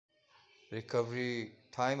Recovery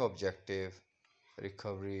time objective,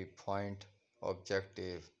 recovery point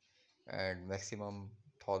objective, and maximum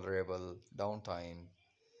tolerable downtime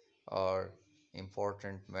are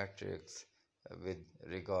important metrics with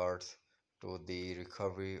regards to the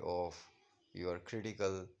recovery of your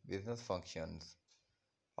critical business functions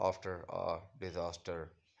after a disaster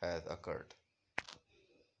has occurred.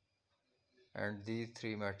 And these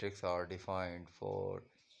three metrics are defined for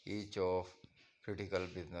each of critical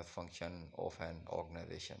business function of an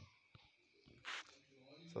organization.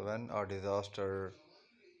 So when a disaster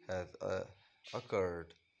has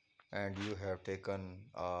occurred and you have taken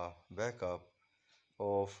a backup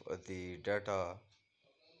of the data,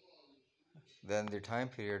 then the time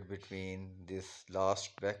period between this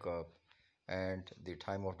last backup and the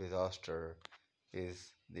time of disaster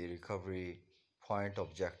is the recovery point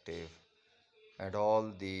objective, and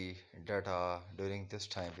all the data during this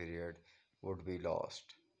time period would be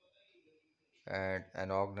lost, and an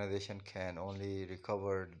organization can only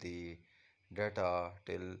recover the data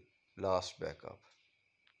till last backup.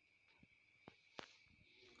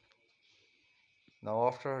 Now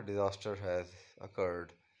after a disaster has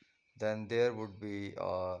occurred, then there would be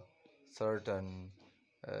a certain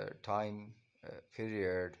time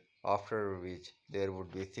period after which there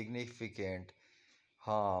would be significant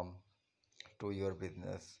harm to your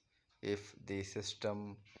business if the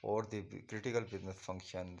system or the critical business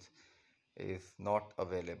functions is not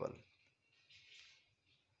available.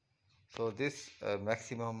 So this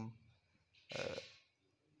maximum uh,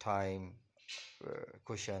 time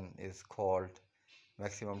cushion is called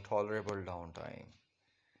maximum tolerable downtime,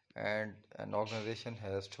 and an organization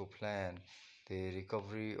has to plan the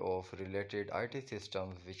recovery of related IT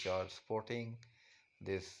systems which are supporting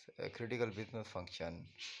this critical business function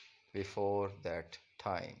before that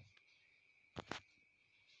time,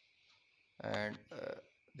 and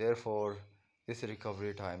therefore this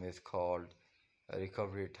recovery time is called a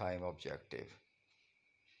recovery time objective,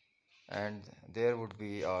 and there would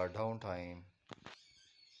be a downtime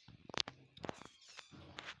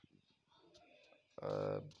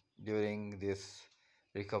uh, during this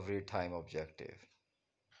recovery time objective.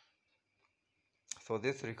 So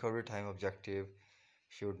this recovery time objective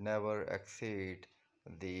should never exceed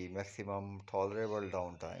the maximum tolerable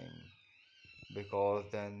downtime, because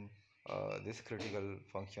then this critical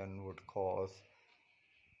function would cause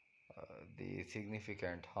the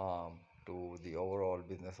significant harm to the overall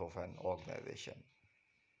business of an organization.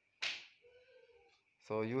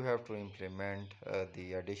 So you have to implement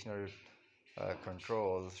the additional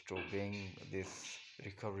controls to bring this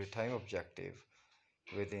recovery time objective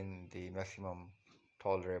within the maximum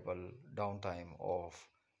tolerable downtime of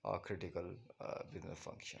a critical business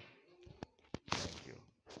function. Thank you.